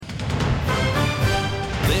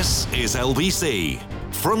is LBC.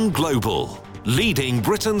 From Global, leading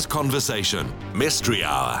Britain's conversation. Mystery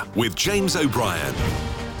Hour with James O'Brien.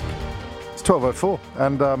 It's 12:04,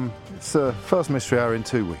 and it's the first Mystery Hour in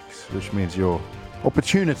 2 weeks, which means your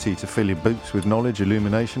opportunity to fill your boots with knowledge,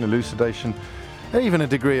 illumination, elucidation, and even a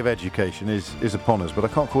degree of education is upon us. But I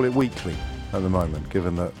can't call it weekly at the moment,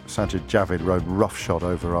 given that Sajid Javid rode roughshod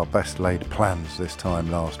over our best laid plans this time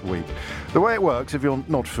last week. The way it works, if you're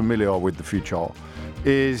not familiar with the future,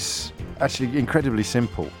 is actually incredibly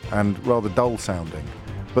simple and rather dull sounding,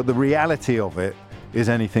 but the reality of it is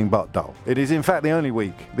anything but dull. It is in fact the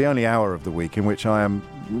only hour of the week in which I am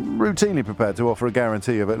routinely prepared to offer a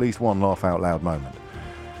guarantee of at least one laugh out loud moment.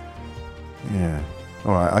 Yeah.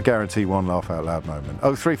 All right, I guarantee one laugh out loud moment.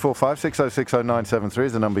 0345 6060 973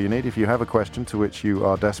 is the number you need if you have a question to which you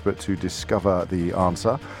are desperate to discover the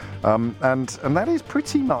answer. And that is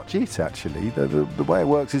pretty much it, actually. The way it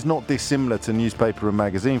works is not dissimilar to newspaper and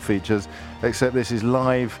magazine features, except this is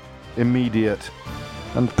live, immediate,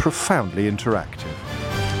 and profoundly interactive.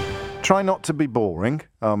 Try not to be boring,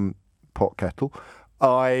 pot kettle.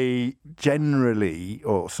 I generally,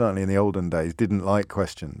 or certainly in the olden days, didn't like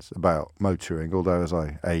questions about motoring, although as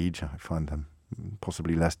I age, I find them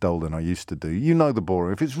possibly less dull than I used to do. You know the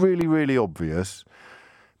boring. If it's really, really obvious,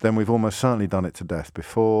 then we've almost certainly done it to death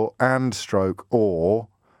before, and stroke, or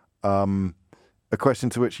a question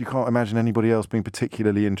to which you can't imagine anybody else being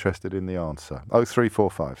particularly interested in the answer.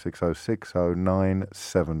 0345 6060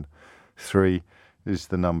 973 is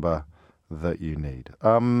the number that you need.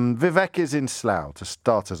 Vivek is in Slough to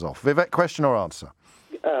start us off. Vivek, question or answer?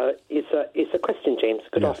 It's a question, James.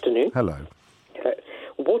 Good afternoon. Hello.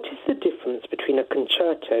 What is the difference between a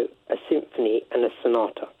concerto, a symphony, and a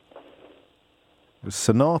sonata? A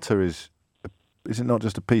sonata is it not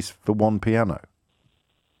just a piece for one piano?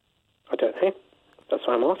 I don't know. That's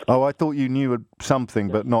why I'm asking. Oh, I thought you knew something,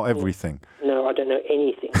 but not everything. No, I don't know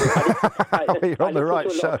anything. You're on the right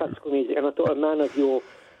show. I listen to a lot of classical music, and I thought a man of your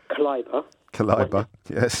calibre,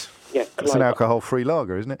 yes. Yeah, it's an alcohol-free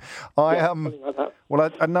lager, isn't it? Something like that. Well, I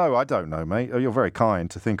don't know, mate. You're very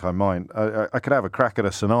kind to think I might. I could have a crack at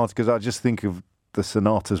a sonata because I just think of the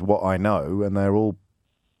sonatas what I know, and they're all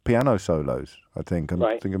piano solos. I think. I'm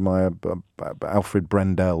thinking of my Alfred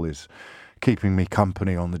Brendel is keeping me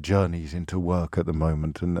company on the journeys into work at the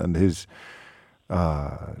moment, and his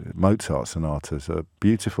Mozart sonatas are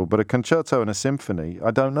beautiful. But a concerto and a symphony,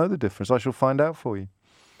 I don't know the difference. I shall find out for you.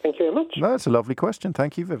 Thank you very much. No, it's a lovely question.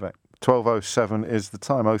 Thank you, Vivek. 12:07 is the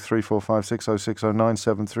time. 0345 6060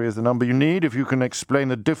 973 is the number you need if you can explain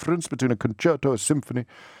the difference between a concerto, a symphony,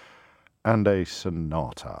 and a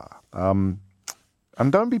sonata. And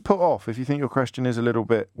don't be put off if you think your question is a little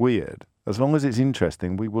bit weird. As long as it's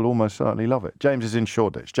interesting, we will almost certainly love it. James is in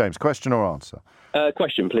Shoreditch. James, question or answer?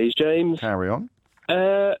 Question, please, James. Carry on.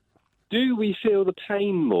 Do we feel the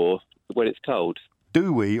pain more when it's cold?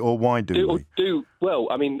 Do we, or why do we? Well,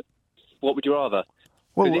 I mean, what would you rather?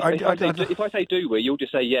 Well, if I say do we, you'll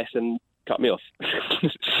just say yes and cut me off.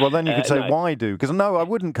 Well, then you could say why do? Because no, I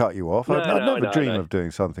wouldn't cut you off. I'd never dream of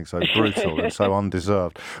doing something so brutal and so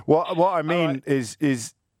undeserved. What I mean is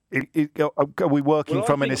are we working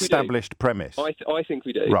from an established premise? I think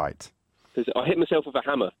we do. Right. Because I hit myself with a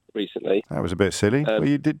hammer recently. That was a bit silly.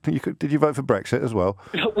 Did you vote for Brexit as well?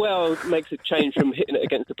 Well, it makes a change from hitting it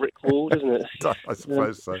against a brick wall, doesn't it? I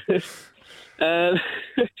suppose so. It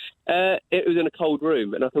was in a cold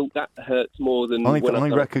room, and I thought that hurts more than I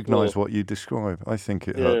recognise what you describe. I think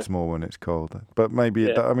it hurts more when it's cold. But maybe,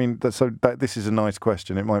 this is a nice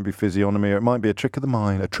question. It might be physiognomy, or it might be a trick of the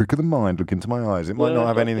mind. A trick of the mind, look into my eyes. It might not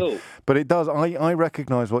have anything. Cool. But it does. I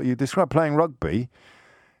recognise what you describe. Playing rugby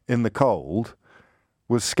in the cold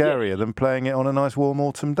was scarier than playing it on a nice warm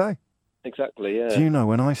autumn day. Exactly, yeah. Do you know,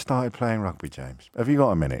 when I started playing rugby, James, have you got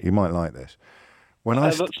a minute? You might like this. For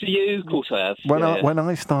you, of course I have. When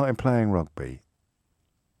I started playing rugby,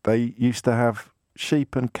 they used to have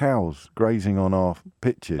sheep and cows grazing on our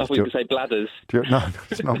pitches. I thought you could say bladders. No,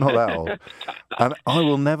 I'm not that old. And I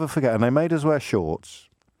will never forget, and they made us wear shorts,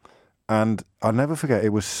 and I'll never forget,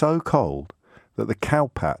 it was so cold that the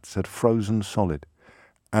cowpats had frozen solid.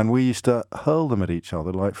 And we used to hurl them at each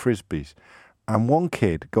other like frisbees. And one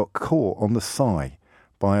kid got caught on the thigh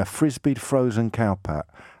by a frisbeed frozen cowpat,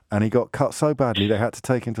 and he got cut so badly they had to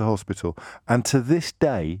take him to hospital. And to this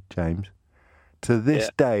day, James,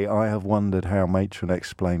 day, I have wondered how Matron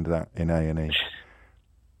explained that in A&E.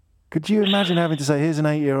 Could you imagine having to say, here's an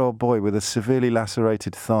 8-year-old boy with a severely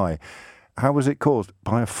lacerated thigh. How was it caused?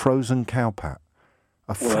 By a frozen cowpat.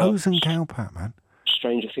 A frozen cowpat, man.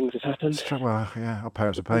 stranger things have happened. Well, yeah, our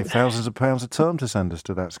parents are paying thousands of pounds a term to send us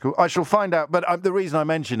to that school. I shall find out, but the reason I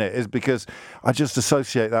mention it is because I just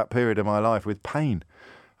associate that period of my life with pain.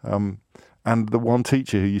 And the one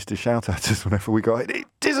teacher who used to shout at us whenever we got it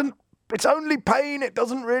isn't. It's only pain. It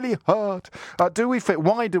doesn't really hurt.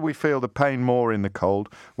 Why do we feel the pain more in the cold?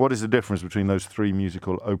 What is the difference between those three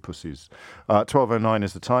musical opuses? 12:09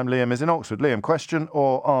 is the time. Liam is in Oxford. Liam, question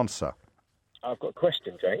or answer? I've got a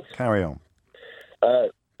question, James. Carry on.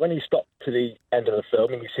 When you stop to the end of the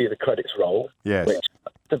film and you see the credits roll, yes. Which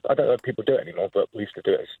I don't know if people do it anymore, but we used to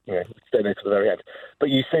do it. Stay there to the very end. But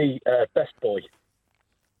you see Best Boy.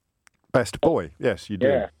 Best Boy, yes, you do.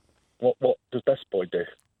 Yeah. What does Best Boy do?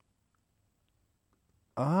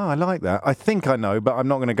 I like that. I think I know, but I'm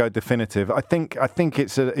not going to go definitive. I think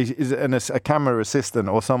it's a camera assistant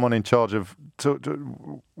or someone in charge of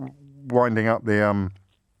winding up the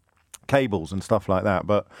cables and stuff like that.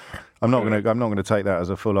 But I'm not going to take that as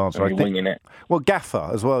a full answer. You're winging it. Well, gaffer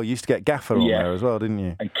as well. You used to get gaffer on there as well, didn't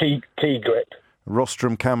you? And key grip.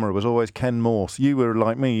 Rostrum camera was always Ken Morse. You were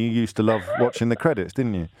like me. You used to love watching the credits,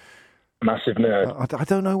 didn't you? Massive nerd. I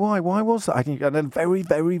don't know why. Why was that? And then very,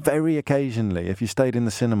 very, very occasionally, if you stayed in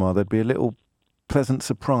the cinema, there'd be a little pleasant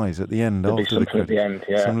surprise at the end after the credits. At the end,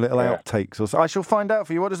 yeah. Some little outtakes or so. I shall find out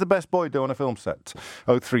for you. What does the Best Boy do on a film set?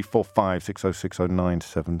 0345 606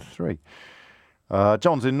 0973.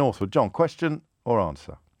 John's in Northwood. John, question or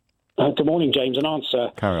answer? Good morning, James. An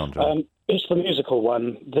answer. Carry on, John. It's the musical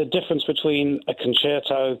one. The difference between a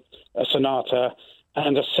concerto, a sonata,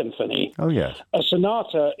 and a symphony. Oh, yes. A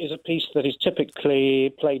sonata is a piece that is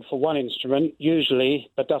typically played for one instrument, usually,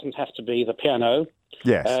 but doesn't have to be the piano.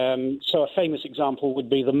 Yes. So a famous example would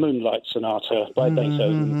be the Moonlight Sonata by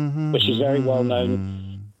Beethoven, which is very well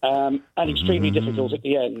known and extremely difficult at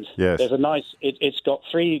the end. Yes. There's a nice... It's got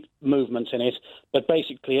three movements in it, but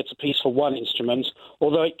basically it's a piece for one instrument,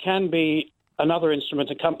 although it can be another instrument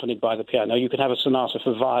accompanied by the piano. You can have a sonata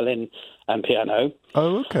for violin and piano.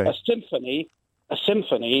 Oh, okay. A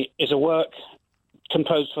symphony is a work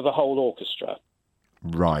composed for the whole orchestra.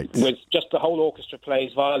 Right. With just the whole orchestra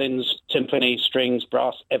plays violins, timpani, strings,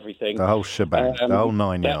 brass, everything. The whole shebang, the whole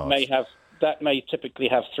 9 yards. That may typically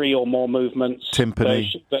have three or more movements.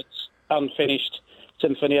 Timpani. That's unfinished.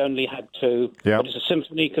 Symphony only had two. Yeah. But it's a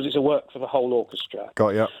symphony because it's a work for the whole orchestra.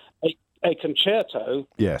 Got you. A concerto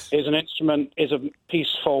is a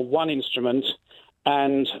piece for one instrument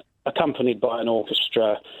and accompanied by an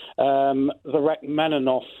orchestra. The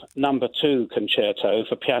Rachmaninoff No. 2 concerto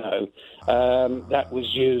for piano, that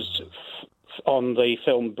was used on the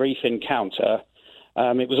film Brief Encounter.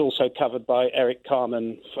 It was also covered by Eric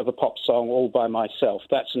Carmen for the pop song All By Myself.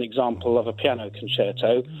 That's an example of a piano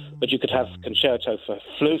concerto, but you could have concerto for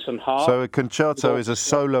flute and harp. So a concerto is a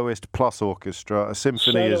soloist plus orchestra, a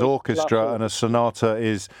symphony is orchestra, and a sonata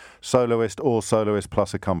is soloist or soloist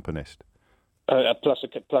plus accompanist. Plus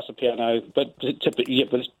a piano, but typically,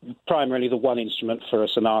 but it's primarily the one instrument for a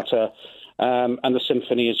sonata, and the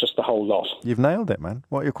symphony is just the whole lot. You've nailed it, man.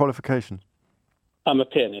 What are your qualifications? I'm a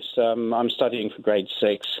pianist. I'm studying for grade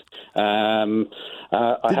 6.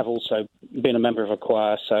 I have also been a member of a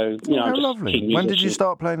choir, so I'm just lovely. keen musician. When did you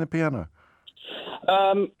start playing the piano?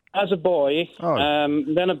 As a boy,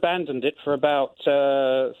 then abandoned it for about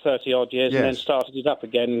 30-odd years, and then started it up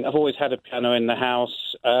again. I've always had a piano in the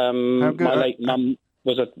house. My late mum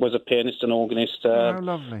was a pianist and organist.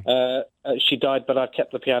 Lovely. She died, but I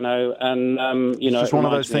kept the piano, and it's just one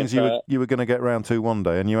of those things you were going to get round to one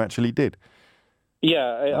day, and you actually did.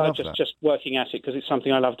 Yeah, I just working at it because it's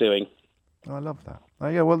something I love doing. I love that.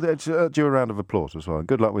 Yeah, well, it's due a round of applause as well.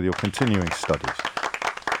 Good luck with your continuing studies.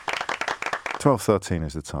 12:13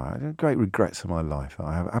 is the time. Great regrets of my life.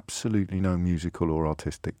 I have absolutely no musical or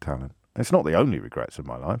artistic talent. It's not the only regrets of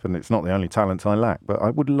my life, and it's not the only talent I lack, but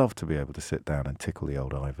I would love to be able to sit down and tickle the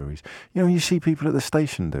old ivories. You know, you see people at the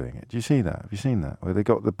station doing it. Do you see that? Have you seen that? Where they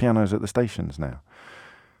got the pianos at the stations now.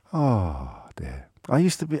 Oh, dear. I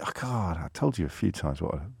used to be... Oh, God, I told you a few times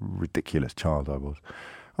what a ridiculous child I was.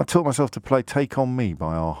 I taught myself to play Take On Me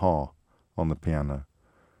by A-ha on the piano.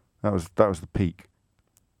 That was the peak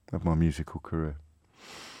of my musical career.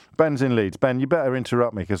 Ben's in Leeds. Ben, you better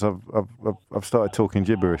interrupt me because I've started talking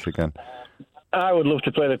gibberish again. I would love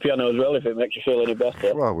to play the piano as well if it makes you feel any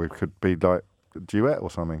better. Well, we could be like a duet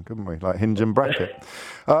or something, couldn't we? Like Hinge and Bracket.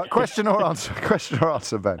 Question or answer? Question or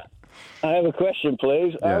answer, Ben? I have a question,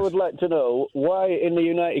 please. Yes. I would like to know why in the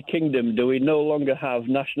United Kingdom do we no longer have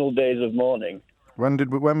national days of mourning? When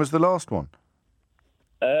was the last one?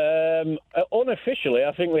 Unofficially,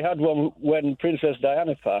 I think we had one when Princess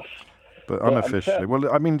Diana passed. But unofficially. Well,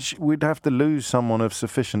 I mean, we'd have to lose someone of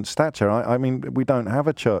sufficient stature. I mean, we don't have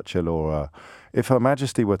a Churchill or if Her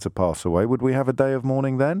Majesty were to pass away, would we have a day of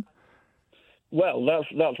mourning then? Well,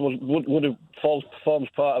 that's what would have forms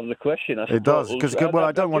part of the question. I suppose. It does, because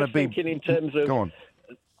I don't want to be. Thinking in terms of. Go on.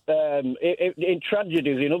 In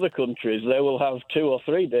tragedies in other countries, they will have 2 or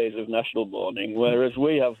 3 days of national mourning, whereas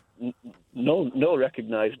we have no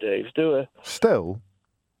recognised days, do we? Still.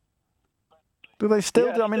 Do they still?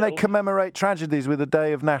 Yeah, I mean, they commemorate tragedies with a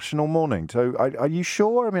day of national mourning. So, are you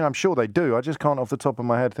sure? I mean, I'm sure they do. I just can't, off the top of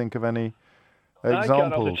my head, think of any examples. I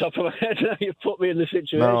can't, off the top of my head. You put me in the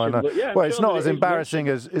situation. No, I know. But yeah, well, it's not as embarrassing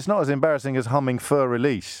as humming Fur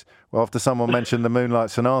Release after someone mentioned the Moonlight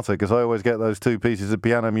Sonata, because I always get those two pieces of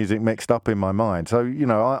piano music mixed up in my mind. So,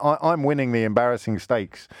 I'm winning the embarrassing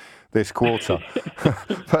stakes this quarter.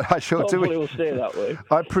 But I sure do. Hopefully we'll stay that way.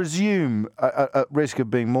 I presume, at risk of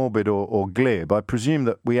being morbid or glib, I presume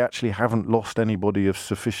that we actually haven't lost anybody of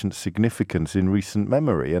sufficient significance in recent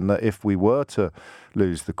memory, and that if we were to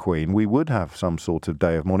lose the Queen, we would have some sort of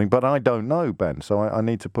day of mourning. But I don't know, Ben, so I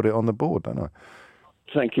need to put it on the board, don't I?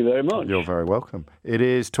 Thank you very much. You're very welcome. It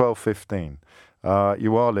is 12:15.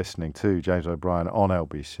 You are listening to James O'Brien on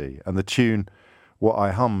LBC, and the tune, what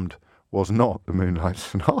I hummed, was not the Moonlight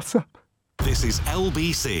Sonata. This is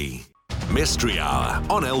LBC Mystery Hour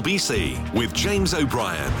on LBC with James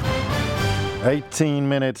O'Brien. 18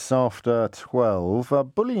 minutes after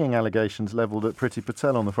 12. Bullying allegations levelled at Priti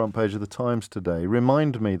Patel on the front page of the Times today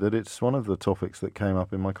remind me that it's one of the topics that came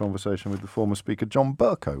up in my conversation with the former Speaker John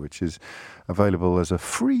Bercow, which is available as a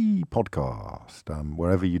free podcast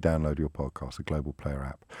wherever you download your podcast, the Global Player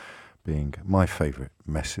app being my favourite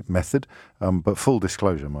method. But full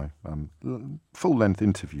disclosure, my full-length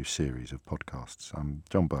interview series of podcasts.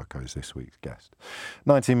 John Bercow is this week's guest.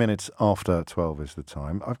 19 minutes after 12 is the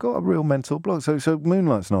time. I've got a real mental block. So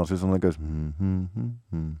Moonlight Sonata is on that goes...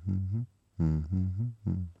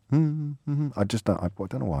 I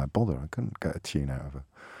don't know why I bother. I couldn't get a tune out of her.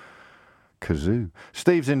 Kazoo.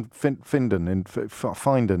 Steve's in Findon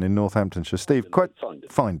in Northamptonshire. Steve,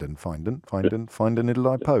 Findon, it'll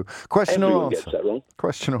I po. Question Everyone or answer? Gets that wrong.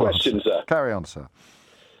 Question or Question, answer? sir. Carry on, sir.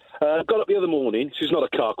 Got up the other morning. This is not a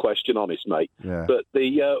car question, honest, mate. Yeah. But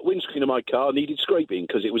the windscreen of my car needed scraping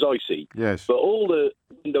because it was icy. Yes. But all the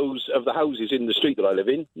windows of the houses in the street that I live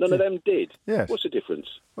in, none of them did. Yes. What's the difference?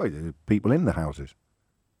 Well, there are people in the houses.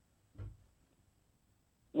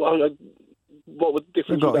 Well, what would the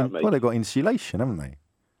difference would that make? Well, they've got insulation, haven't they?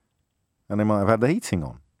 And they might have had the heating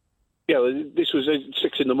on. Yeah, well, this was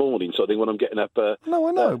 6 in the morning, so I think when I'm getting up. No,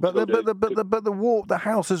 I know, but the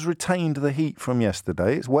house has retained the heat from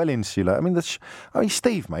yesterday. It's well insulated. I mean,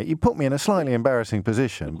 Steve, mate, you put me in a slightly embarrassing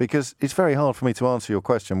position because it's very hard for me to answer your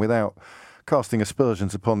question without casting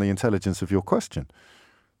aspersions upon the intelligence of your question.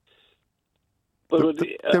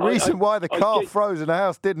 The reason why the car froze and the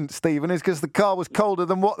house didn't, Stephen, is because the car was colder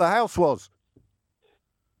than what the house was.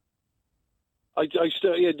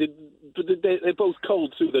 They're both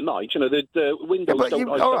cold through the night. You know, the windows don't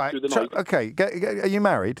ice up through the night. Okay, are you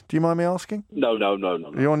married? Do you mind me asking? No.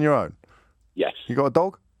 Are you on your own? Yes. You got a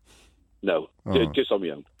dog? No, just on my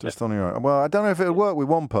own. Just on your own. Well, I don't know if it would work with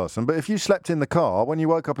one person, but if you slept in the car, when you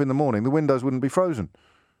woke up in the morning, the windows wouldn't be frozen.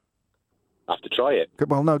 I have to try it.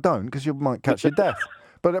 Well, no, don't, because you might catch your death.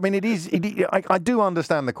 But, I mean, I do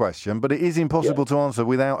understand the question, but it is impossible to answer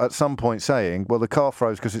without at some point saying, well, the car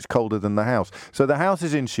froze because it's colder than the house. So the house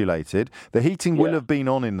is insulated. The heating will have been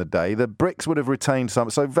on in the day. The bricks would have retained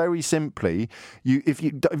some. So very simply, have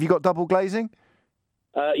you got double glazing?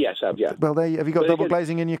 Yes, I have, yeah. Well, have you got double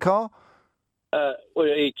glazing in your car? Well,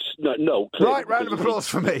 it's no. Right, round of applause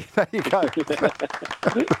for me. There you go.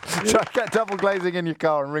 Try get double glazing in your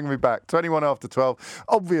car and ring me back. 21 after 12.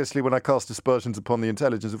 Obviously, when I cast aspersions upon the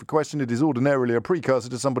intelligence of a question, it is ordinarily a precursor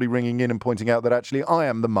to somebody ringing in and pointing out that actually I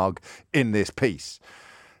am the mug in this piece.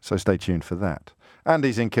 So stay tuned for that.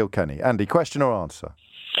 Andy's in Kilkenny. Andy, question or answer?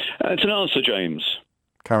 It's an answer, James.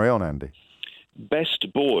 Carry on, Andy.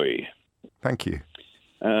 Best boy. Thank you.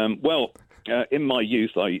 In my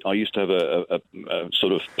youth, I used to have a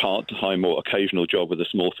sort of part-time or occasional job with a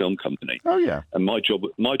small film company. Oh yeah. And my job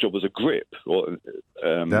was a grip.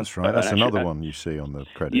 That's right. That's another one you see on the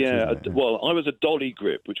credits. Yeah. Isn't it? Well, I was a dolly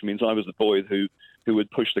grip, which means I was the boy who would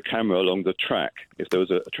push the camera along the track if there was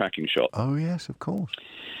a tracking shot. Oh yes, of course.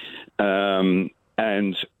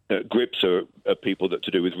 Grips are people that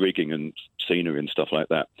to do with rigging and scenery and stuff like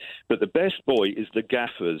that. But the best boy is the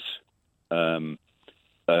gaffer's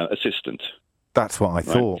assistant. That's what I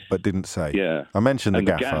thought, but didn't say. Yeah, I mentioned the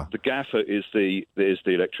gaffer. The gaffer is the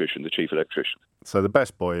electrician, the chief electrician. So the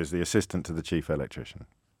best boy is the assistant to the chief electrician.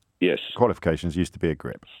 Yes. Qualifications used to be a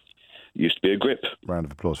grip. used to be a grip. Round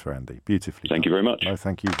of applause for Andy. Beautifully Thank done. you very much. No,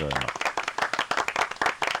 thank you very much.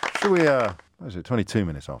 Shall we, what is it, 22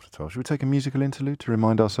 minutes after 12. Shall we take a musical interlude to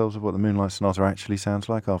remind ourselves of what the Moonlight Sonata actually sounds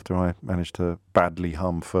like after I managed to badly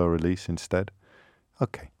hum Fur Release instead?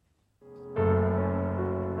 Okay.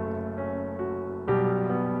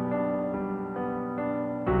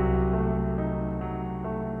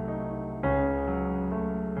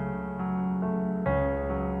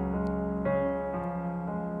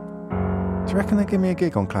 Do you reckon they'd give me a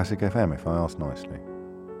gig on Classic FM if I asked nicely?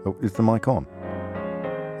 Oh, is the mic on?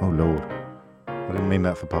 Oh, Lord. I didn't mean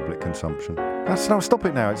that for public consumption. No, stop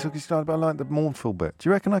it now. It's I like the mournful bit. Do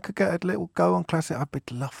you reckon I could get a little go on Classic?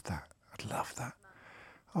 I'd love that. I'd love that.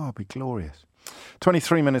 Oh, it'd be glorious.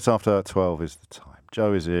 23 minutes after 12 is the time.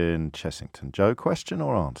 Joe is in Chessington. Joe, question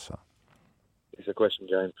or answer? It's a question,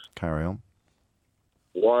 James. Carry on.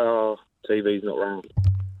 Why are TVs not round?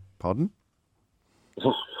 Pardon?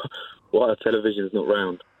 Why are televisions not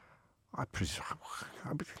round? I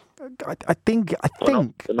think.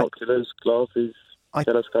 Binoculars, glasses,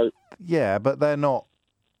 telescope. Yeah, but they're not.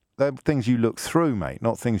 They're things you look through, mate,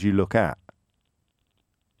 not things you look at.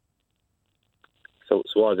 So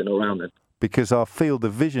why is it not round then? Because our field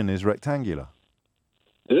of vision is rectangular.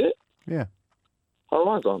 Is it? Yeah.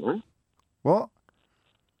 Our eyes aren't, right? What?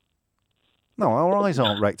 No, our eyes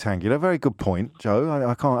aren't rectangular. Very good point, Joe.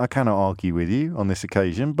 I cannot argue with you on this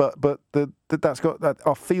occasion. But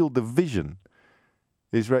our field of vision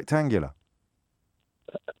is rectangular.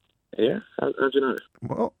 Yeah. How do you know?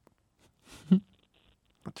 Well,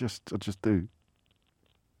 I just do.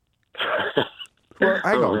 Well,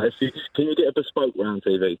 hang on. Right, can you get a bespoke round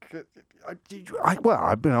TV?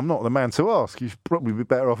 I'm not the man to ask. You'd probably be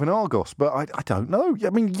better off in Argos, but I don't know.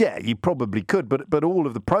 I mean, yeah, you probably could, but all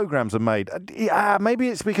of the programmes are made. Maybe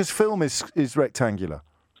it's because film is rectangular.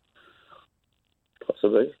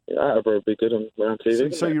 Possibly. Yeah, that would be good on round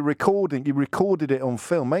TV. So you recorded it on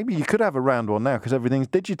film. Maybe you could have a round one now because everything's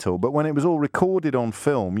digital. But when it was all recorded on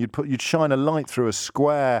film, you'd shine a light through a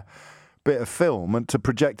square bit of film and to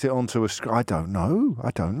project it onto a screen. I don't know.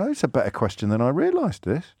 It's a better question than I realised.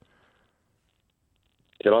 This.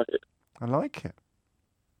 Do you like it? I like it.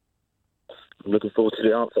 I'm looking forward to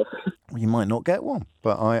the answer. Well, you might not get one,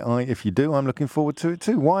 but if you do, I'm looking forward to it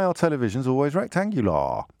too. Why are televisions always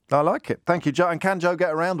rectangular? I like it. Thank you, Joe. And can Joe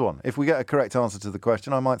get around one? If we get a correct answer to the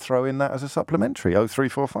question, I might throw in that as a supplementary.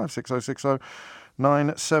 0345 6060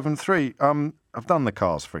 973. I've done the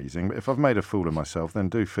cars freezing, but if I've made a fool of myself, then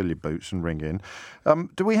do fill your boots and ring in.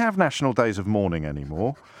 Do we have National Days of Mourning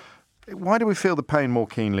anymore? Why do we feel the pain more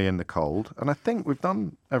keenly in the cold? And I think we've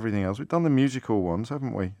done everything else. We've done the musical ones,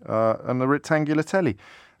 haven't we? And the rectangular telly.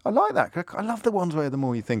 I like that. I love the ones where the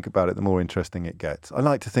more you think about it, the more interesting it gets. I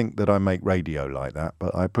like to think that I make radio like that,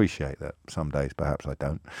 but I appreciate that some days perhaps I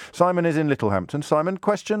don't. Simon is in Littlehampton. Simon,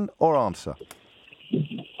 question or answer?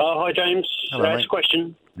 Hi, James. Hello, mate.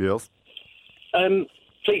 Question. Yes.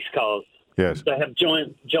 Police cars. Yes. They have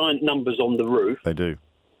giant numbers on the roof. They do.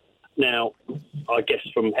 Now, I guess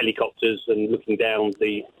from helicopters and looking down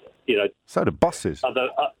So do buses.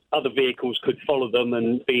 Other vehicles could follow them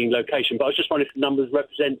and be in location. But I was just wondering if the numbers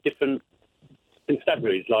represent different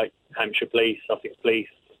constabularies, like Hampshire Police, Sussex Police,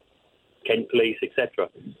 Kent Police, etc.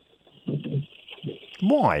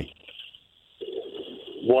 Why?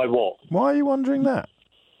 Why what? Why are you wondering that?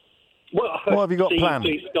 Well, what have you got planned?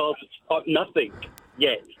 Police cars, nothing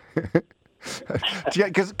yet.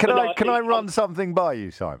 Can I run something by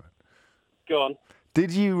you, Simon? Go on.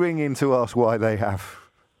 Did you ring in to ask why they have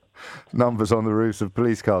numbers on the roofs of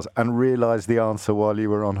police cars and realise the answer while you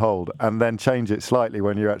were on hold and then change it slightly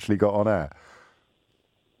when you actually got on air?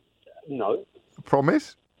 No.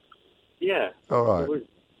 Promise? Yeah. All right.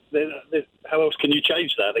 How else can you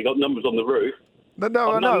change that? They got numbers on the roof. I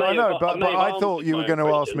know, but I thought you were going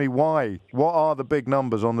to ask me why. What are the big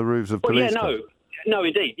numbers on the roofs of police cars? No,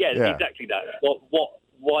 indeed. Yeah, exactly that.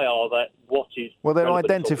 Why are that? What is... Well, they're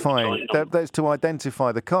identifying... That's to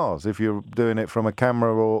identify the cars if you're doing it from a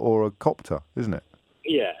camera or a copter, isn't it?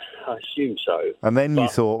 Yeah, I assume so. And then you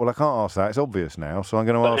thought, well, I can't ask that. It's obvious now, so I'm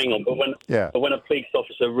going to ask... Hang on, but when a police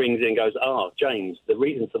officer rings in and goes, James, the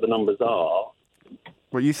reason for the numbers are...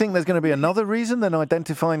 Well, you think there's going to be another reason than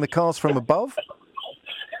identifying the cars from above?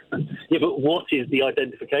 Yeah, but what is the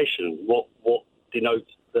identification? What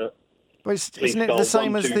denotes the... Well, isn't it the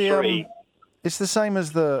same as the... It's the same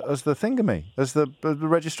as the thingamy, as the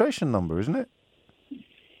registration number, isn't it?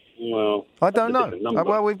 Well, I don't know.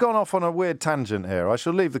 Well, we've gone off on a weird tangent here. I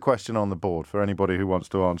shall leave the question on the board for anybody who wants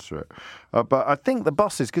to answer it. But I think the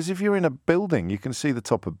buses, because if you're in a building, you can see the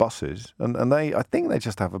top of buses, and I think they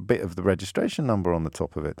just have a bit of the registration number on the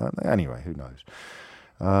top of it, don't they? Anyway, who knows?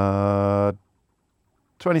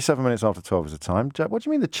 27 minutes after 12 is the time. Jack, what do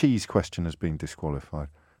you mean the cheese question has been disqualified?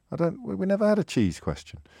 We never had a cheese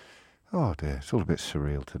question. Oh dear, it's all a bit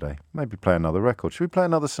surreal today. Maybe play another record. Should we play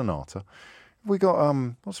another sonata? We got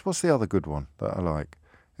what's the other good one that I like?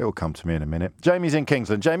 It'll come to me in a minute. Jamie's in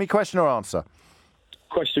Kingsland. Jamie, question or answer?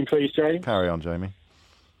 Question, please, James. Carry on, Jamie.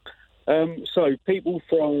 So, people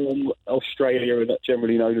from Australia are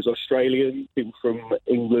generally known as Australian. People from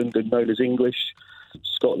England are known as English.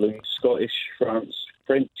 Scotland, Scottish. France,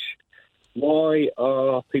 French. Why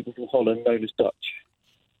are people from Holland known as Dutch?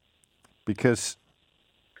 Because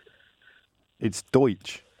it's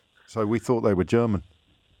Deutsch. So we thought they were German.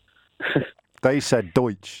 They said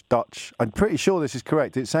Deutsch, Dutch. I'm pretty sure this is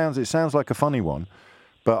correct. It sounds like a funny one,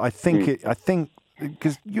 but I think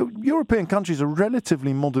because European countries are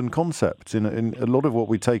relatively modern concepts in a lot of what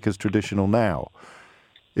we take as traditional now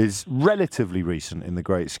is relatively recent in the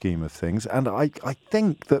great scheme of things. And I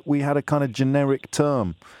think that we had a kind of generic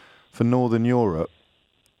term for Northern Europe.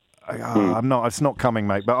 It's not coming,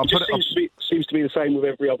 mate. But Seems to be the same with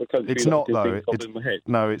every other country. It's not though.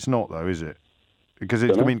 No, it's not though, is it? Because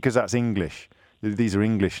that's English. These are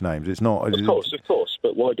English names. It's not. Of course.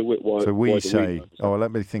 But why do we?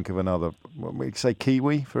 Let me think of another. We say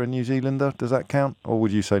Kiwi for a New Zealander. Does that count? Or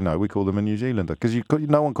would you say no? We call them a New Zealander because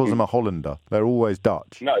no one calls them a Hollander. They're always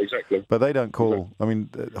Dutch. No, exactly. But they don't call. I mean,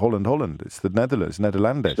 Holland. It's the Netherlands.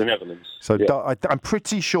 Netherlands. It's the Netherlands. So yeah. I'm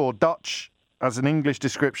pretty sure Dutch, as an English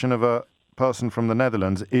description of a person from the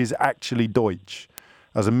Netherlands, is actually Deutsch,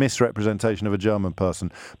 as a misrepresentation of a German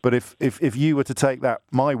person. But if you were to take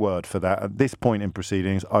my word for that, at this point in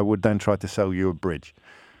proceedings, I would then try to sell you a bridge.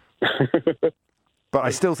 But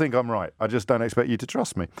I still think I'm right. I just don't expect you to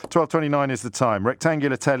trust me. 12:29 is the time.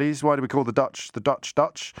 Rectangular tellies. Why do we call the Dutch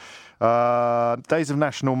Dutch? Days of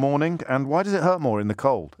national mourning. And why does it hurt more in the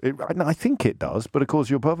cold? I think it does, but of course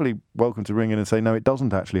you're perfectly welcome to ring in and say, no, it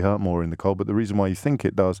doesn't actually hurt more in the cold. But the reason why you think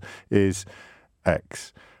it does is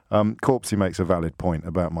X. Corpsey makes a valid point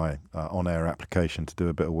about my on-air application to do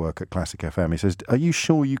a bit of work at Classic FM. He says, are you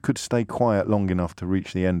sure you could stay quiet long enough to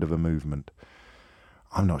reach the end of a movement?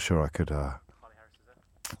 I'm not sure I could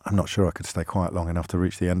stay quiet long enough to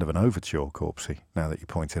reach the end of an overture, Corpsey, now that you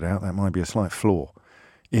point it out. That might be a slight flaw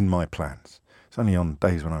in my plans. It's only on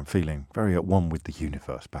days when I'm feeling very at one with the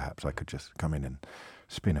universe, perhaps I could just come in and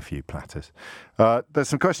spin a few platters. There's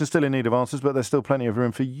some questions still in need of answers, but there's still plenty of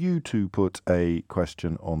room for you to put a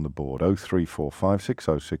question on the board.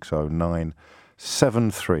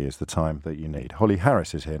 03456060973 is the time that you need. Holly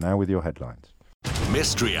Harris is here now with your headlines.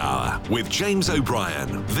 Mystery Hour with James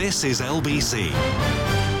O'Brien. This is LBC.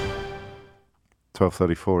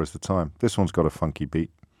 12:34 is the time. This one's got a funky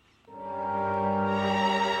beat.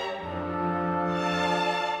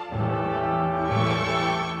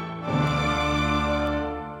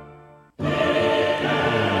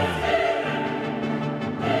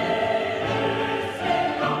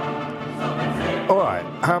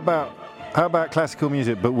 How about classical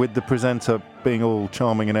music, but with the presenter being all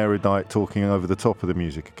charming and erudite, talking over the top of the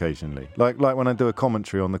music occasionally, like when I do a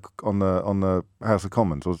commentary on the House of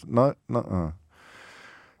Commons?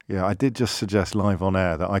 Yeah, I did just suggest live on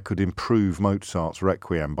air that I could improve Mozart's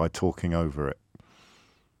Requiem by talking over it.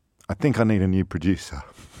 I think I need a new producer.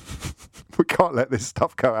 We can't let this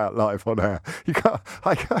stuff go out live on air. You can't.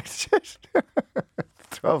 I just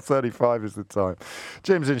 12:35 is the time.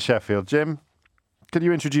 Jim's in Sheffield. Jim, can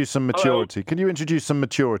you introduce some maturity? Hello. Can you introduce some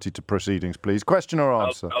maturity to proceedings, please? Question or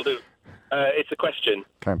answer? I'll do. It's a question.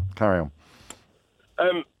 Okay, carry on.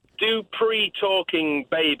 Do pre-talking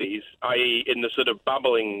babies, i.e. in the sort of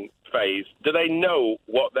babbling phase, do they know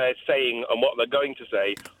what they're saying and what they're going to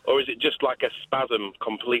say, or is it just like a spasm,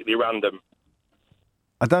 completely random?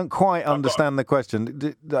 I don't quite understand the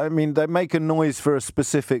question. I mean, they make a noise for a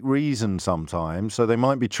specific reason sometimes, so they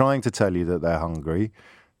might be trying to tell you that they're hungry.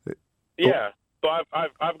 Yeah. But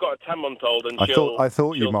I've got a 10-month-old, and I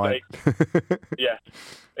thought you might. Yeah,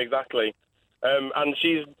 exactly. And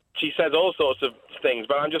she says all sorts of things,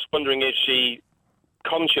 but I'm just wondering, is she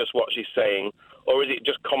conscious what she's saying, or is it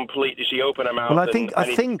just complete? Does she open her mouth? Well, I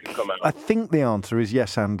think the answer is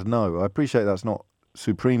yes and no. I appreciate that's not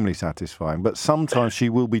supremely satisfying, but sometimes she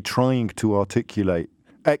will be trying to articulate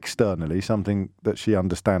externally something that she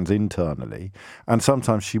understands internally, and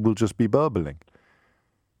sometimes she will just be burbling.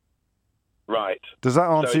 Right. Does that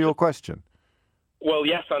answer your question? Well,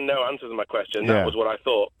 yes and no answers my question. That was what I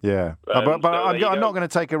thought. Yeah. But I'm not going to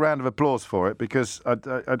take a round of applause for it because, I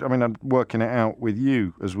mean, I'm working it out with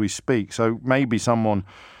you as we speak. So maybe someone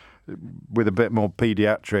with a bit more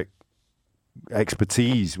paediatric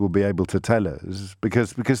expertise will be able to tell us,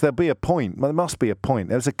 because there'll be a point. There must be a point.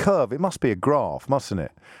 There's a curve. It must be a graph, mustn't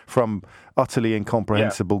it? From utterly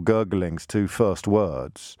incomprehensible gurglings to first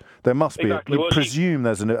words. There must be. We presume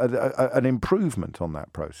there's an improvement on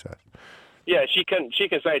that process. Yeah, she can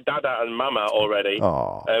say dada and mama already.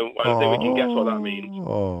 I think we can guess what that means.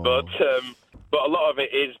 But a lot of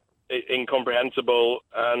it is incomprehensible,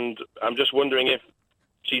 and I'm just wondering if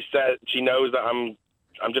she knows that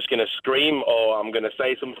I'm just going to scream or I'm going to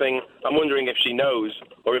say something. I'm wondering if she knows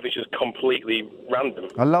or if it's just completely random.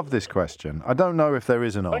 I love this question. I don't know if there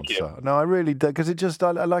is an answer. No, I really do, because it just,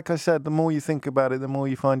 like I said, the more you think about it, the more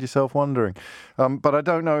you find yourself wondering. But I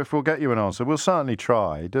don't know if we'll get you an answer. We'll certainly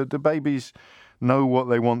try. Do babies know what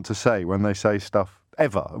they want to say when they say stuff?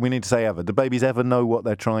 Ever. We need to say ever. Do babies ever know what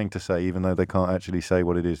they're trying to say, even though they can't actually say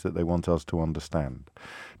what it is that they want us to understand?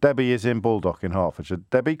 Debbie is in Baldock in Hertfordshire.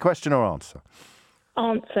 Debbie, question or answer?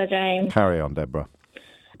 Answer, James. Carry on, Deborah.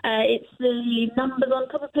 It's the numbers on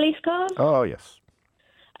top of police cars. Oh, yes.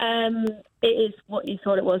 It is what you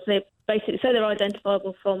thought it was. They basically say they're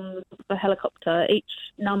identifiable from the helicopter. Each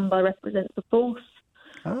number represents a force.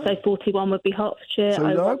 Oh. So 41 would be Hertfordshire. So,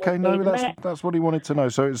 that's what he wanted to know.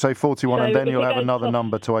 So say 41, so and then you'll have another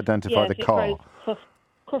number to identify the car.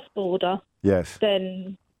 Cross border. Yes.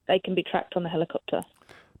 Then they can be tracked on the helicopter.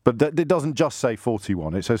 But it doesn't just say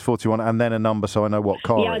 41. It says 41 and then a number, so I know what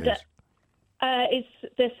car it is.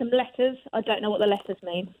 There's some letters. I don't know what the letters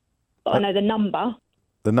mean, but I know the number.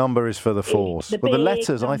 The number is for the force. The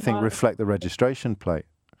letters, number, I think, reflect the registration plate.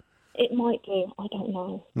 It might do. I don't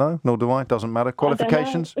know. No, nor do I. Doesn't matter.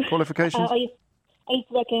 Qualifications? Qualifications? I used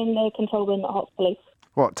to work in the control room at Herts Police.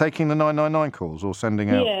 What, taking the 999 calls or sending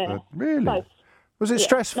out? Yeah. Really? Both. Was it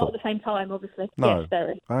stressful? Not at the same time, obviously. No, yes,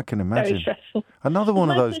 very. I can imagine. Very stressful. Another one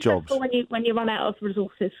of those jobs. When you run out of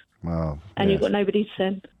resources. Well, and you've got nobody to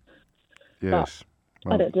send. Yes.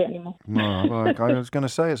 Well, I don't do it anymore. No, I was going to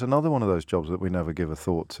say it's another one of those jobs that we never give a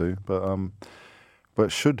thought to,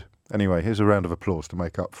 but should. Anyway, here's a round of applause to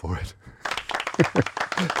make up for it.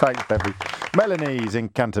 Thanks, Debbie. Melanie's in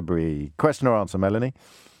Canterbury. Question or answer, Melanie?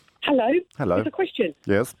 Hello. Hello. There's a question.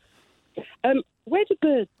 Yes. Where do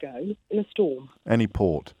birds go in a storm? Any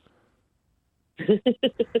port.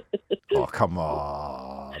 Oh, come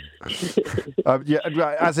on.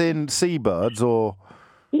 As in seabirds or...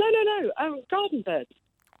 No. Garden birds.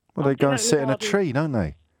 Well, they go and sit in a tree, don't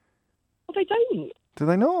they? Well, they don't. Do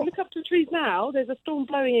they not? Look up to the trees now. There's a storm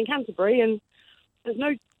blowing in Canterbury and there's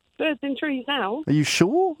no birds in trees now. Are you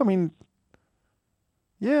sure? I mean,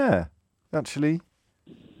 yeah, actually...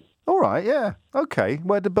 All right, yeah, okay.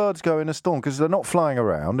 Where do birds go in a storm? Because they're not flying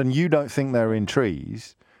around and you don't think they're in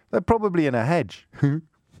trees. They're probably in a hedge.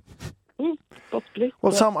 Possibly.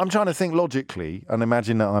 Well, I'm trying to think logically and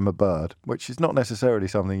imagine that I'm a bird, which is not necessarily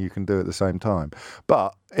something you can do at the same time.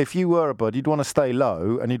 But if you were a bird, you'd want to stay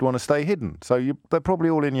low and you'd want to stay hidden. So they're probably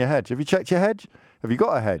all in your hedge. Have you checked your hedge? Have you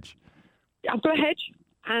got a hedge? I've got a hedge.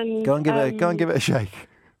 And go and give it a shake.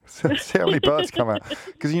 See how many birds come out.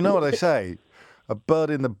 Because you know what they say. A bird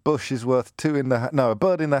in the bush is worth two in the... a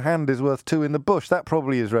bird in the hand is worth two in the bush. That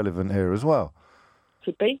probably is relevant here as well.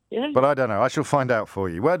 Could be, yeah. But I don't know. I shall find out for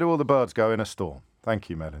you. Where do all the birds go in a storm? Thank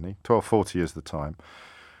you, Melanie. 12:40 is the time.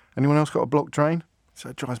 Anyone else got a blocked drain? So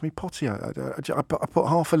it drives me potty. I put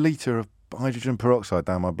half a litre of hydrogen peroxide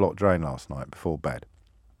down my blocked drain last night before bed.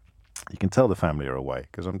 You can tell the family are away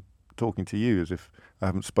because I'm talking to you as if I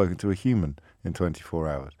haven't spoken to a human in 24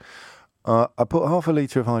 hours. I put half a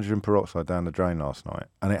litre of hydrogen peroxide down the drain last night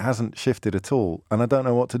and it hasn't shifted at all and I don't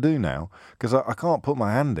know what to do now because I can't put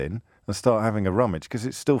my hand in and start having a rummage because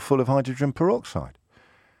it's still full of hydrogen peroxide.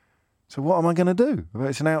 So what am I going to do?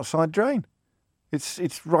 It's an outside drain.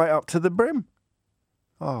 It's right up to the brim.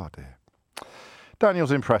 Oh, dear.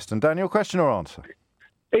 Daniel's in Preston. Daniel, question or answer?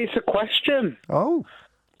 It's a question. Oh.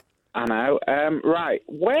 I know. Right.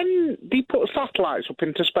 When they put satellites up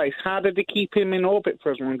into space, how did they keep him in orbit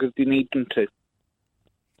for as long as they need them to?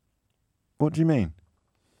 What do you mean?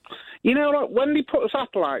 You know, like when they put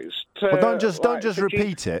satellites to... Well, don't just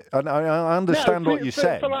repeat it. I understand what you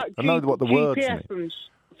said. Like I know what the words mean.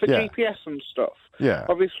 GPS and stuff. Yeah.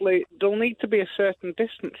 Obviously, there'll need to be a certain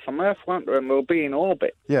distance from Earth, won't there? And they'll be in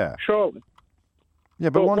orbit. Yeah. Surely. Yeah,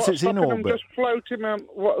 but once it's in orbit... Them just floating them,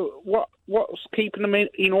 what's keeping them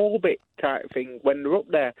in orbit type thing when they're up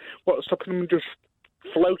there? What's stopping them just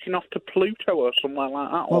floating off to Pluto or somewhere like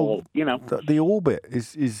that? Well, or, you know... The orbit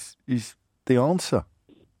is the answer.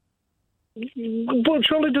 But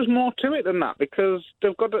surely there's more to it than that because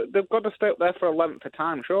they've got to stay up there for a length of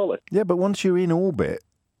time, surely. Yeah, but once you're in orbit,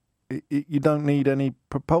 you don't need any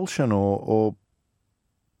propulsion or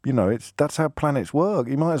that's how planets work.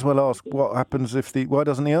 You might as well ask what happens why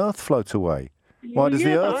doesn't the Earth float away? Why does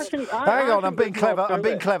the Earth... Hang on, I'm being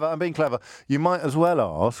clever. You might as well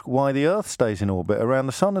ask why the Earth stays in orbit around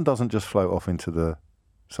the Sun and doesn't just float off into the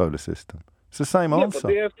solar system. It's the same answer. But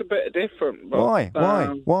the Earth's a bit different. But,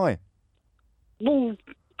 Why? Well,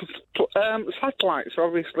 satellites,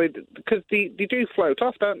 obviously, because they do float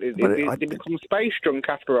off, don't they? They become space junk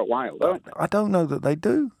after a while, don't they? I don't know that they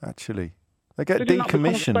do, actually. They get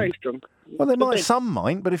decommissioned. Space junk? Well, some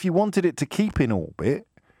might, but if you wanted it to keep in orbit,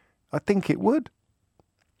 I think it would.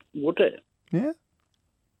 Would it? Yeah.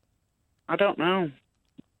 I don't know.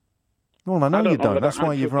 Well, I know you don't. That's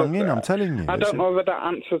why you've rung in, I'm telling you. I don't know whether that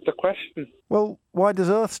answers the question. Well, why does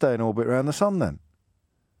Earth stay in orbit around the Sun, then?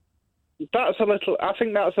 I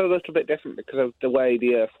think that's a little bit different because of the way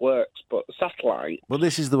the Earth works, but satellite... Well,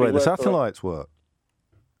 this is the way the satellites work.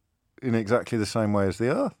 In exactly the same way as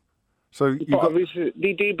the Earth. So obviously,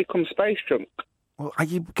 they do become space junk. Well, I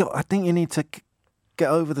think you need to get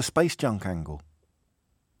over the space junk angle.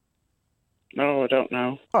 No, I don't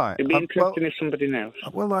know. Right. It'd be interesting if somebody knows.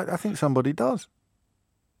 Well, I think somebody does.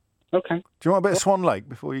 Okay. Do you want a bit of Swan Lake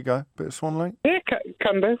before you go? Bit of Swan Lake? Yeah,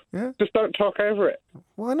 can do. Yeah. Just don't talk over it.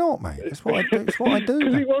 Why not, mate? It's what I do. It's what I do.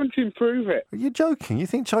 Because it won't improve it. Are you joking? You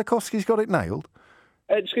think Tchaikovsky's got it nailed?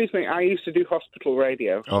 Excuse me, I used to do hospital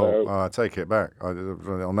radio. So... I take it back.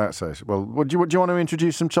 On that stage. Well, do you want to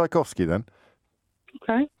introduce some Tchaikovsky then?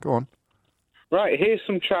 Okay. Go on. Right, here's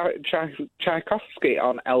some Tchaikovsky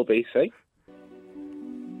on LBC.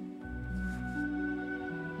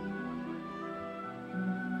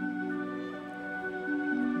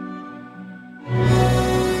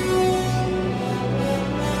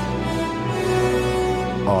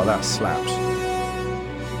 Oh, that slaps.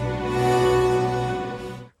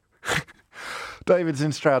 David's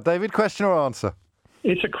in Stroud. David, question or answer?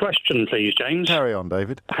 It's a question, please, James. Carry on,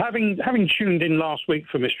 David. Having tuned in last week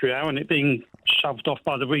for Mystery Hour and it being shoved off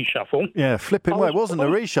by the reshuffle... Yeah, flipping way. It wasn't a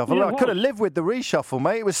reshuffle. Yeah, I could have lived with the reshuffle,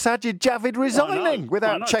 mate. It was Sajid Javid resigning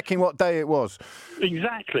without checking what day it was.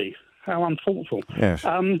 Exactly. How unthoughtful. Yes.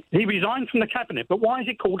 He resigned from the cabinet, but why is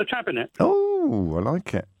it called a cabinet? Oh, I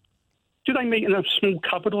like it. Do they meet in a small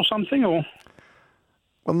cupboard or something, or...?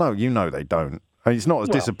 Well, no, they don't. It's not as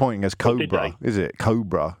disappointing as Cobra, is it?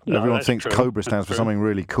 Cobra. No, Everyone thinks true. Cobra stands for something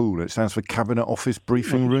really cool. It stands for Cabinet Office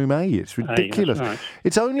Briefing Room A. It's ridiculous. Right.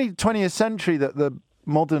 It's only 20th century that the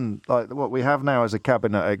modern, like what we have now as a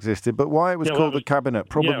cabinet existed, but why it was called a cabinet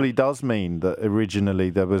probably does mean that originally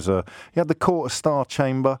there was you had the Court of Star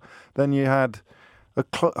Chamber, then you had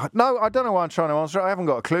no, I don't know why I'm trying to answer it. I haven't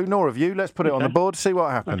got a clue, nor have you. Let's put it on the board, see what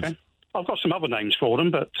happens. Okay. I've got some other names for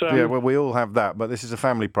them, but... Yeah, well, we all have that, but this is a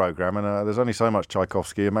family programme, and there's only so much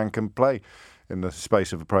Tchaikovsky a man can play in the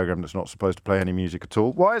space of a programme that's not supposed to play any music at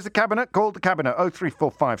all. Why is the Cabinet called the Cabinet?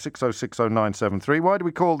 0345 6060 973. Why do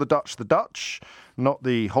we call the Dutch, not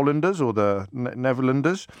the Hollanders or the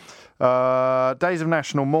Netherlanders? Days of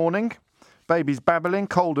national mourning, babies babbling,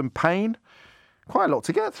 cold and pain. Quite a lot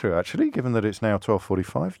to get through, actually, given that it's now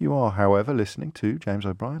 12:45. You are, however, listening to James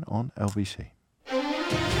O'Brien on LBC.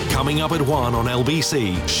 Coming up at 1 on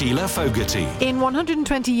LBC, Sheila Fogarty. In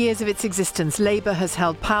 120 years of its existence, Labour has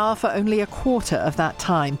held power for only a quarter of that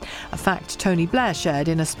time. A fact Tony Blair shared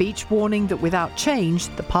in a speech warning that without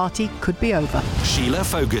change, the party could be over. Sheila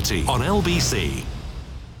Fogarty on LBC.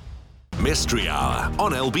 Mystery Hour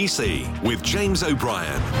on LBC with James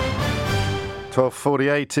O'Brien.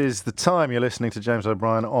 12:48 is the time. You're listening to James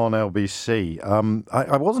O'Brien on LBC.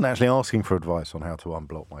 I wasn't actually asking for advice on how to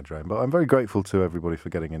unblock my drain, but I'm very grateful to everybody for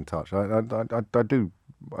getting in touch. I do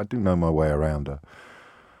know my way around a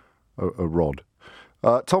rod.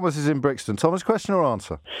 Thomas is in Brixton. Thomas, question or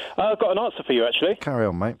answer? I've got an answer for you, actually. Carry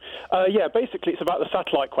on, mate. Basically, it's about the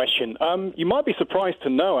satellite question. You might be surprised to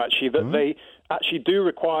know, actually, that they actually do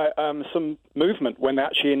require some movement when they're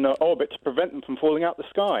actually in orbit to prevent them from falling out the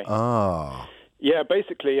sky. Ah. Yeah,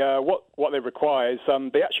 basically, what they require is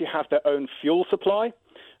they actually have their own fuel supply,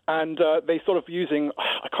 and they sort of using,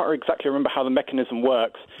 I can't exactly remember how the mechanism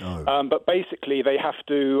works, but basically they have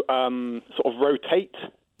to sort of rotate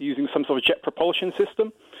using some sort of jet propulsion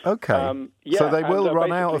system. Okay. So they will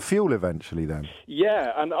run out of fuel eventually then?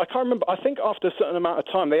 Yeah, and I can't remember. I think after a certain amount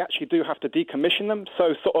of time, they actually do have to decommission them.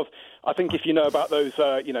 So sort of, I think if you know about those,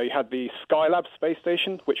 you had the Skylab space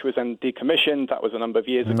station, which was then decommissioned. That was a number of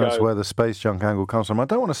years ago. That's where the space junk angle comes from. I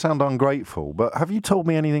don't want to sound ungrateful, but have you told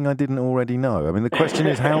me anything I didn't already know? I mean, the question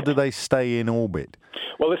is, how do they stay in orbit?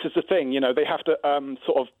 Well, this is the thing. They have to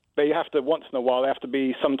they have to, once in a while, they have to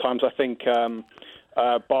be sometimes, I think,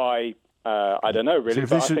 by... I don't know, really.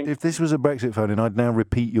 So if this was a Brexit phone, and I'd now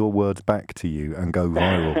repeat your words back to you and go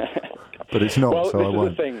viral. but it's not, Well, so I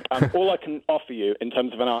won't. This is the thing. All I can offer you in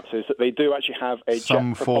terms of an answer is that they do actually have a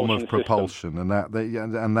some jet form of system. propulsion, and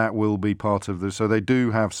that will be part of the. So they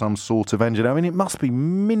do have some sort of engine. I mean, it must be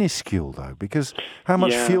minuscule though, because how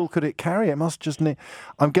much fuel could it carry? It must just need.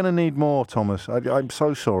 I'm going to need more, Thomas. I'm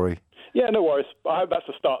so sorry. Yeah, no worries. I hope that's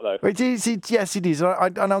the start, though. Yes, it is.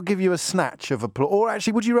 And I'll give you a snatch of applause. Or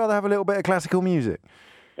actually, would you rather have a little bit of classical music?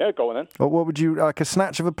 Yeah, go on then. Or what would you like? A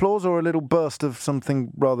snatch of applause or a little burst of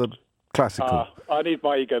something rather classical? I need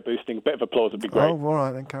my ego boosting. A bit of applause would be great. Oh, all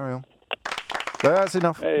right, then carry on. That's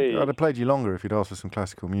enough. Hey. I'd have played you longer if you'd asked for some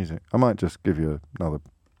classical music. I might just give you another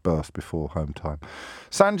burst before home time.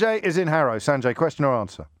 Sanjay is in Harrow. Sanjay, question or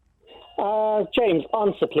answer? James,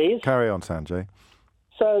 answer, please. Carry on, Sanjay.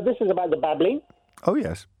 So this is about the babbling. Oh,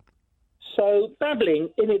 yes. So babbling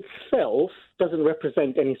in itself doesn't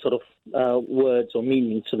represent any sort of words or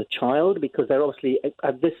meaning to the child, because they're obviously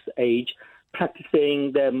at this age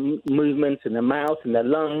practicing their movements in their mouth and their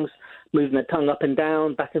lungs, moving their tongue up and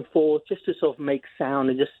down, back and forth, just to sort of make sound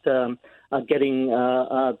and just getting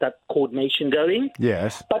that coordination going.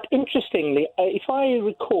 Yes. But interestingly, if I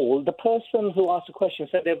recall, the person who asked the question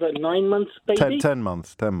said they were a 9 months baby. 10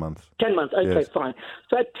 months. 10 months. 10 months. Okay, yes. Fine.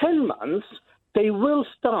 So at 10 months, they will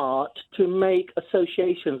start to make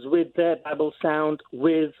associations with their babble sound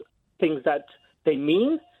with things that they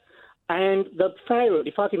mean. And the parent,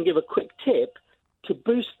 if I can give a quick tip to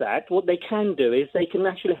boost that, what they can do is they can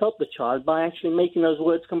actually help the child by actually making those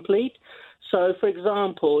words complete. So, for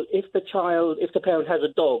example, if the parent has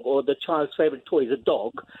a dog or the child's favourite toy is a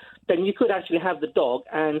dog, then you could actually have the dog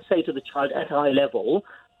and say to the child at eye level,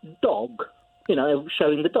 dog,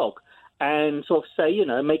 showing the dog, and sort of say,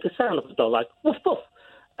 make a sound of the dog, like woof woof.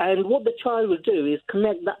 And what the child will do is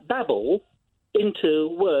connect that babble into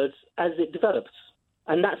words as it develops,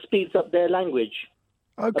 and that speeds up their language.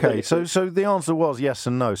 Okay, so the answer was yes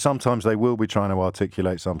and no. Sometimes they will be trying to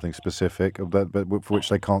articulate something specific, but for which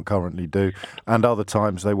they can't currently do, and other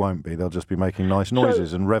times they won't be. They'll just be making nice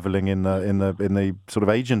noises and revelling in the sort of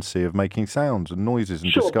agency of making sounds and noises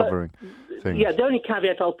and discovering things. Yeah, the only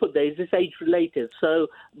caveat I'll put there is it's age-related. So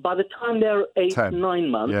by the time they're 8 to 9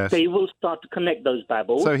 months, they will start to connect those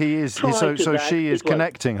babbles. So she is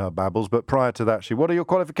connecting her babbles, but prior to that, what are your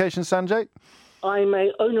qualifications, Sanjay? I'm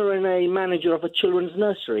a owner and a manager of a children's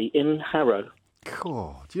nursery in Harrow.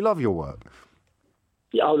 Cool. Do you love your work?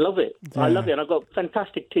 Yeah, I love it. Yeah. I love it. And I've got a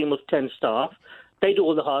fantastic team of 10 staff. They do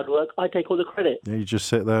all the hard work. I take all the credit. Yeah, you just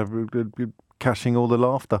sit there cashing all the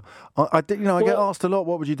laughter. I get asked a lot,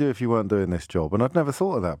 what would you do if you weren't doing this job? And I'd never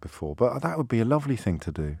thought of that before. But that would be a lovely thing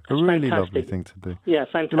to do. A really lovely thing to do. Yeah,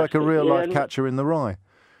 fantastic. You're like a real-life catcher in the rye.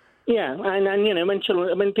 Yeah,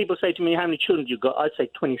 and when people say to me, how many children you got, I'd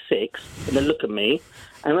say 26, and they look at me,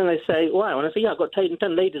 and then they say, wow, and I say, yeah, I've got 10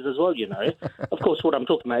 ladies as well, Of course, what I'm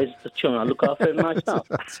talking about is the children I look after and my staff.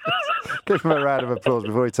 Give him a round of applause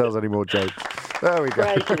before he tells any more jokes. There we go.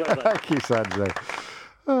 Thank you, Sanjay.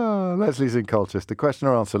 Oh, Leslie's in Colchester. Question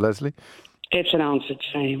or answer, Leslie? It's an answer,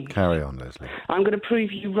 James. Carry on, Leslie. I'm going to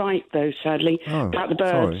prove you right, though, sadly, about the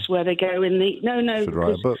birds where they go in the... No. Should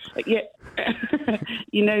write a book. Yeah.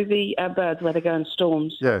 The birds where they go in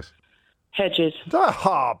storms? Yes. Hedges.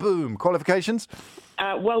 Aha, boom. Qualifications?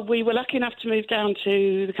 Well, we were lucky enough to move down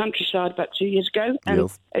to the countryside about 2 years ago.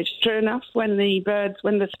 And it's true enough, when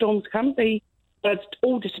the storms come, the birds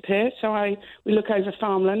all disappear. So we look over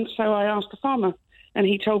farmland. So I asked the farmer. And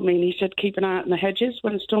he told me, and he said, keep an eye out in the hedges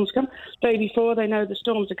when the storms come. Day before, they know the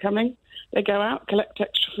storms are coming. They go out, collect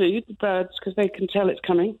extra food, the birds, because they can tell it's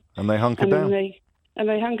coming. And they hunker down. And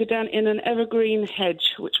they hunker down in an evergreen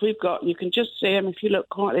hedge, which we've got. You can just see them if you look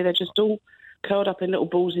quietly. They're just all curled up in little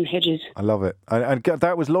balls in hedges. I love it. And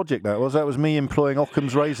that was logic, that was me employing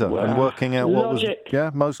Occam's razor and working out what was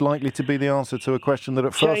most likely to be the answer to a question that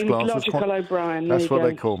at first glance was Logical O'Brien. That's what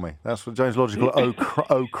they call me. That's what James Logical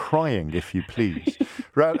crying, if you please.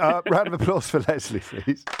 Round of applause for Leslie,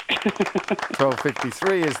 please.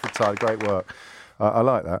 12:53 is the time. Great work. I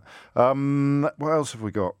like that. What else have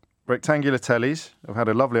we got? Rectangular tellies. I've had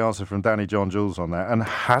a lovely answer from Danny John Jules on that. And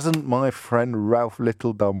hasn't my friend Ralph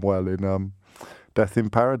Little done well in Death in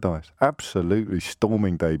Paradise? Absolutely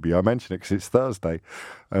storming debut. I mention it because it's Thursday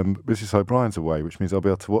and Mrs. O'Brien's away, which means I'll be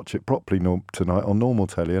able to watch it properly tonight on normal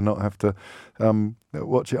telly and not have to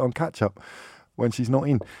watch it on catch-up when she's not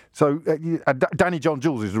in. So Danny John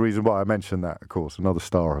Jules is the reason why I mentioned that, of course, another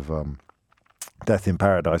star of Death in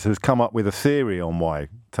Paradise, who's come up with a theory on why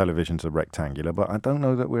televisions are rectangular, but I don't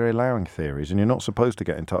know that we're allowing theories, and you're not supposed to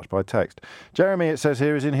get in touch by text. Jeremy, it says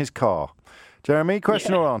here, is in his car. Jeremy,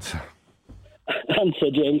 question or answer?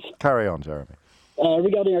 Answer, James. Carry on, Jeremy.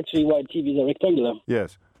 Regarding actually why TVs are rectangular.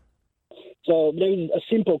 Yes. So there is a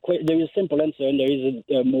simple answer, and there is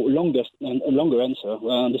a longer answer.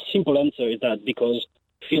 The simple answer is that because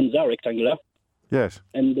films are rectangular. Yes.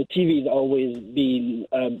 And the TV has always been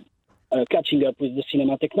catching up with the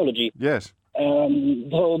cinema technology. Yes. So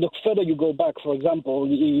the further you go back, for example,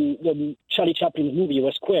 the Charlie Chaplin's movie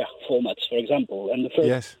was square formats, for example, and the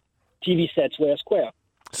first TV sets were square.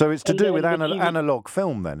 So it's to do with analog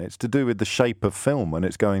film, then? It's to do with the shape of film when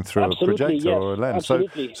it's going through a projector or a lens.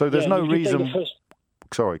 Absolutely. So there's no reason...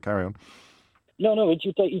 Sorry, carry on. No,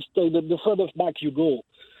 the further back you go,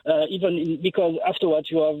 because afterwards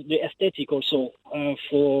you have the aesthetic also.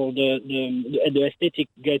 For the aesthetic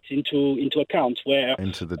gets into account, where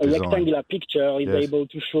a rectangular picture is able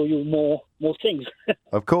to show you more things.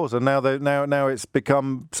 Of course, and now it's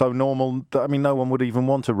become so normal that, I mean, no one would even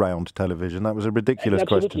want a round television. That was a ridiculous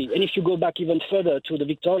Absolutely. question. And if you go back even further to the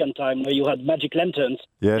Victorian time, where you had magic lanterns,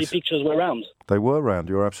 the pictures were round. They were round.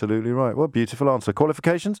 You're absolutely right. What a beautiful answer.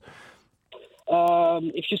 Qualifications?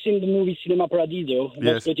 If you've seen the movie Cinema Paradiso,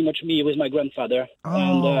 that's pretty much me with my grandfather.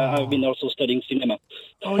 And I've been also studying cinema.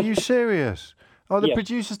 Oh, are you serious? Oh, the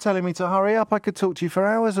producer's telling me to hurry up. I could talk to you for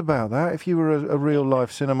hours about that if you were a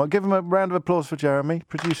real-life cinema. Give him a round of applause for Jeremy.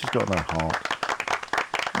 Producer's got no heart.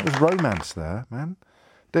 There's romance there, man.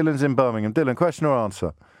 Dylan's in Birmingham. Dylan, question or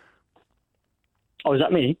answer? Oh, is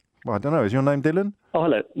that me? Well, I don't know. Is your name Dylan? Oh,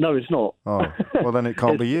 hello. No, it's not. Oh, well, then it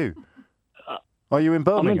can't be you. Are you in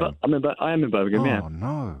Birmingham? I am in Birmingham, yeah. Oh,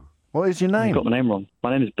 no. What is your name? You got my name wrong.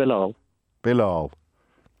 My name is Bilal. Bilal.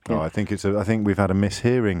 Yeah. Oh, I think we've had a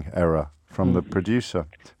mishearing error from the producer,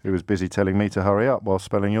 who was busy telling me to hurry up while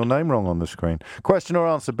spelling your name wrong on the screen. Question or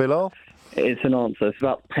answer, Bilal? It's an answer. It's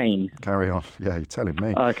about pain. Carry on. Yeah, you're telling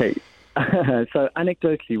me. Okay. So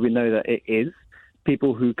anecdotally, we know that it is.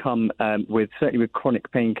 People who come certainly with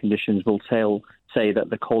chronic pain conditions will say that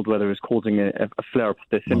the cold weather is causing a flare-up of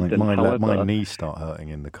their symptoms. My knees start hurting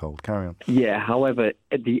in the cold. Carry on. Yeah, however,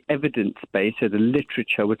 the evidence base, so the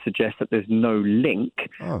literature would suggest that there's no link,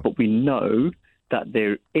 but we know that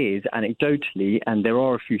there is anecdotally, and there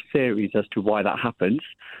are a few theories as to why that happens.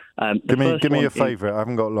 Give me your favourite. I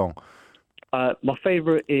haven't got long. My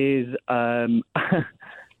favourite is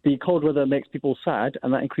the cold weather makes people sad,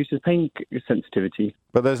 and that increases pain sensitivity.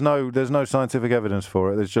 But there's no scientific evidence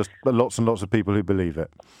for it. There's just lots and lots of people who believe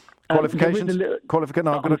it. Qualifications? No,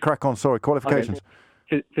 I'm going to crack on. Sorry, qualifications.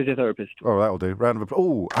 Okay. Physiotherapist. Oh, that'll do. Round of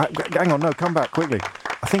applause. Oh, hang on. No, come back quickly.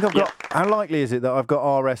 I think I've got... How likely is it that I've got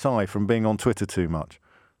RSI from being on Twitter too much?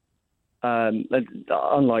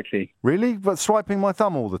 Unlikely. Really? But swiping my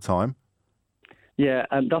thumb all the time? Yeah,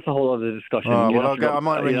 and that's a whole other discussion. I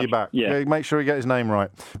might ring you back. Yeah. Make sure you get his name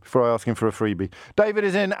right before I ask him for a freebie. David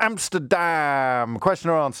is in Amsterdam. Question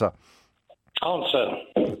or answer? Answer.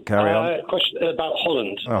 Carry on. Question about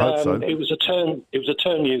Holland. I hope so. It was a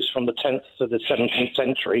term used from the 10th to the 17th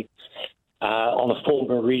century on a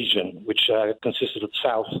former region which consisted of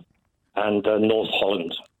South and North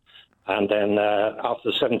Holland. And then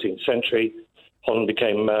after the 17th century, Holland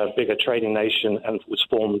became a bigger trading nation and was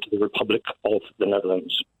formed the Republic of the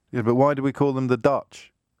Netherlands. Yeah, but why do we call them the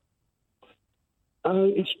Dutch?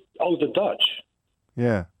 The Dutch.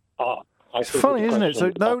 Yeah. It's funny, isn't it?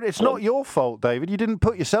 So no, it's not your fault, David. You didn't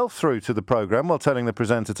put yourself through to the programme while telling the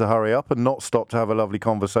presenter to hurry up and not stop to have a lovely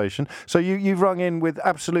conversation. So you've rung in with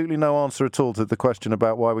absolutely no answer at all to the question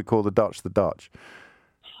about why we call the Dutch the Dutch.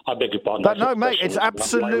 I beg your pardon. No, mate, it's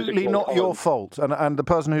absolutely not your fault. And the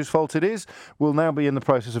person whose fault it is will now be in the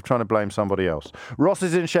process of trying to blame somebody else. Ross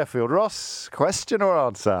is in Sheffield. Ross, question or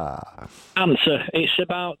answer? Answer. It's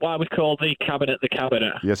about why we call the cabinet the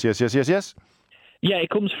cabinet. Yes. Yeah, it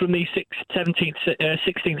comes from the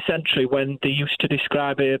 16th century when they used to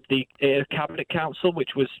describe the cabinet council,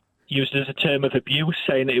 which was used as a term of abuse,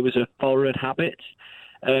 saying that it was a foreign habit.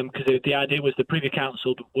 Because the idea was the Privy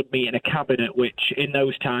Council would meet in a cabinet, which in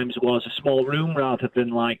those times was a small room rather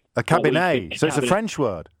than like... A cabinet, so it's a French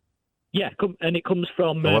word? Yeah, and it comes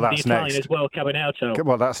from the Italian as well, cabinato.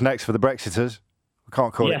 Well, that's next for the Brexiters. We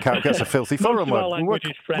can't call it cabinet, that's a filthy foreign word. Most of our language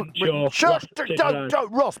is French or...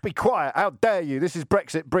 Don't, Ross, be quiet, how dare you? This is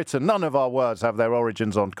Brexit Britain. None of our words have their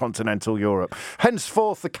origins on continental Europe.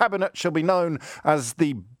 Henceforth, the cabinet shall be known as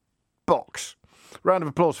the box. Round of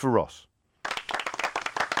applause for Ross.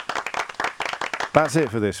 That's it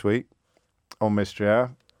for this week on Mystery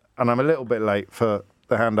Hour. And I'm a little bit late for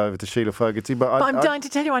the handover to Sheila Fogarty. But I'm dying to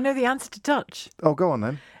tell you, I know the answer to Dutch. Oh, go on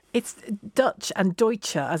then. It's Dutch, and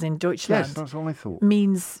Deutsche, as in Deutschland. Yes, that's what I thought.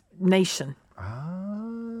 Means nation.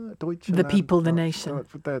 Deutsche. The people, the nation.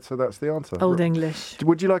 So that's the answer. Old English.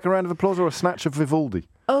 Would you like a round of applause or a snatch of Vivaldi?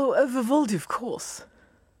 Oh, Vivaldi, of course.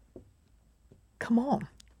 Come on.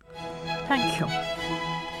 Thank you.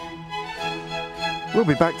 We'll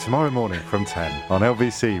be back tomorrow morning from 10 on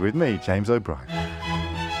LBC with me, James O'Brien.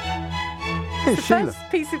 It's the first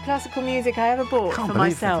piece of classical music I ever bought for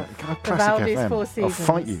myself. Classic FM. Four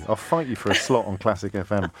Seasons. I'll fight you for a slot on Classic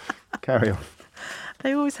FM. Carry on.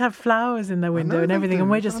 They always have flowers in their window and everything, and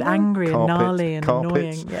we're just angry and gnarly and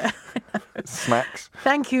annoying. Yeah. Snacks.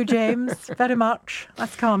 Thank you, James, very much.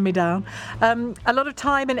 That's calmed me down. A lot of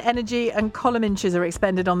time and energy and column inches are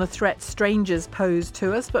expended on the threat strangers pose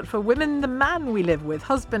to us, but for women, the man we live with,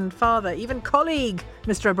 husband, father, even colleague,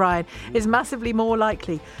 Mr. O'Brien, is massively more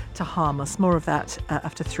likely to harm us. More of that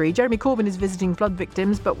after 3. Jeremy Corbyn is visiting flood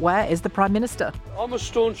victims, but where is the Prime Minister? I'm a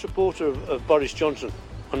staunch supporter of Boris Johnson,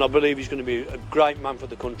 and I believe he's going to be a great man for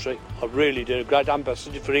the country. I really do, a great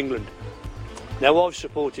ambassador for England. Now, I've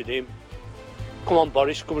supported him. Come on,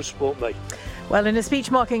 Boris, come and support me. Well, in a speech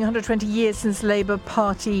marking 120 years since Labour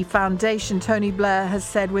Party foundation, Tony Blair has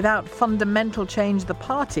said without fundamental change, the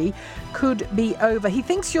party could be over. He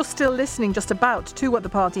thinks you're still listening just about to what the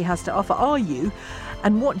party has to offer. Are you?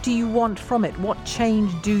 And what do you want from it? What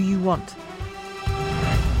change do you want?